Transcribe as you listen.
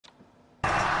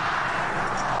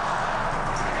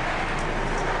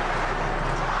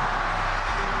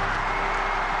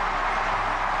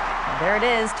There it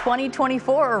is,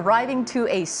 2024 arriving to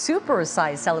a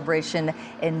supersized celebration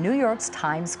in New York's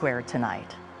Times Square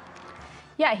tonight.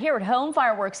 Yeah, here at home,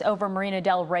 fireworks over Marina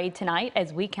del Rey tonight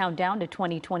as we count down to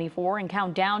 2024 and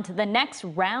count down to the next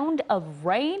round of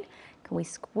rain. Can we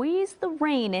squeeze the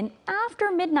rain in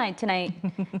after midnight tonight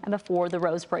and before the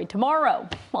Rose Parade tomorrow?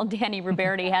 Well, Danny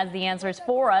Ruberti has the answers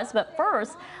for us. But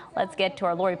first, let's get to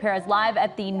our Laurie Perez live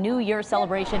at the New Year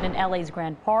celebration in LA's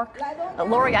Grand Park.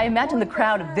 Laurie, I imagine the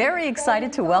crowd very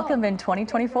excited to welcome in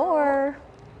 2024.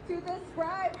 To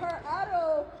describe her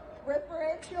auto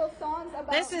referential songs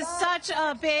about this is such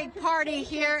a big party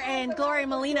here in Gloria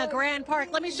Molina Grand Park.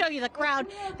 Let me show you the crowd.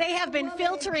 They have been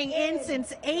filtering in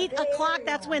since 8 o'clock.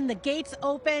 That's when the gates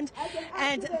opened,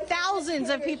 and thousands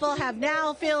of people have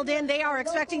now filled in. They are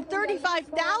expecting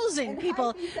 35,000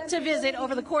 people to visit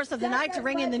over the course of the night to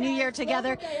ring in the new year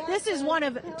together. This is one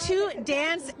of 2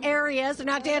 dance areas. They're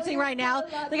not dancing right now.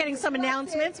 They're getting some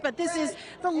announcements, but this is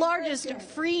the largest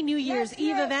free New Year's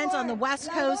Eve event on the West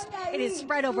Coast. It is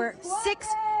spread over 6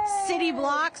 city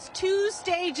blocks. 2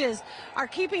 stages are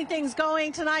keeping things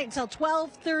going tonight until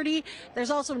 12:30. There's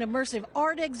also an immersive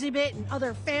art exhibit and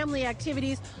other family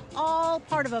activities, all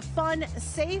part of a fun,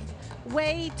 safe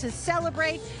way to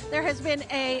celebrate. There has been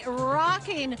a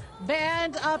rocking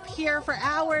band up here for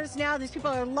hours now. These people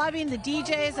are loving the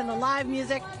DJs and the live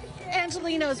music.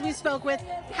 Angelinos we spoke with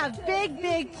have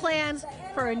big plans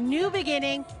for a new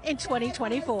beginning in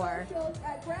 2024.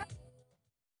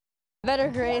 Better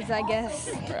grades, I guess.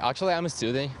 Actually, I'm a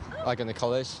student, like in the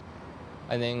college.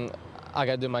 I think I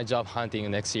gotta do my job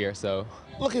hunting next year, so.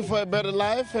 Looking for a better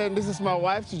life, and this is my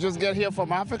wife. She just got here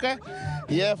from Africa,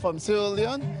 from Sierra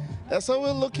Leone. And so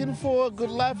we're looking for a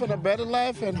good life and a better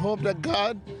life, and hope that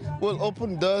God will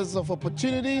open doors of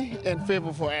opportunity and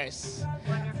favor for us.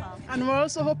 And we're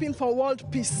also hoping for world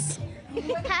peace.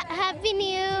 Happy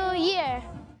New Year.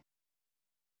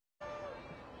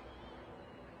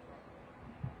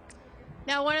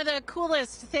 Now, one of the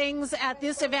coolest things at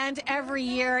this event every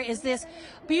year is this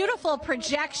beautiful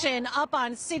projection up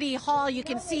on City Hall. You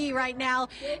can see right now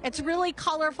it's really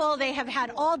colorful. They have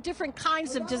had all different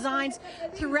kinds of designs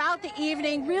throughout the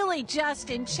evening, really just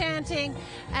enchanting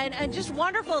and just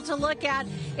wonderful to look at.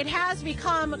 It has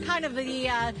become kind of the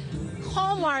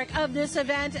hallmark of this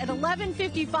event. At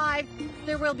 11:55,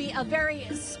 there will be a very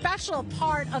special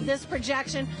part of this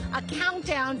projection, a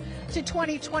countdown to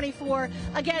 2024.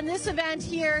 Again, this event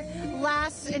here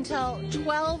lasts until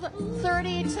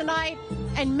 12:30 tonight,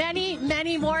 and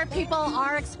many more people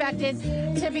are expected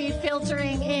to be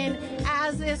filtering in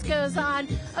as this goes on.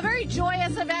 A very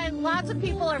joyous event. Lots of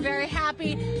people are very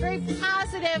happy, very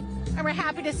positive, and we're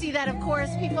happy to see that, of course.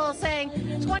 People saying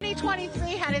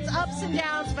 2023 had its ups and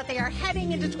downs, but they are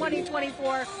heading into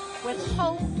 2024 with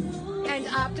hope and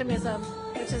optimism,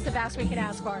 which is the best we can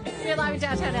ask for. We're live in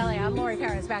downtown LA. I'm Laurie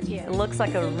Perez. Back to you. It looks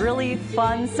like a really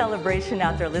fun celebration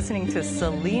out there listening to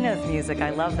Selena's music. I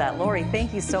love that. Laurie,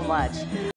 thank you so much.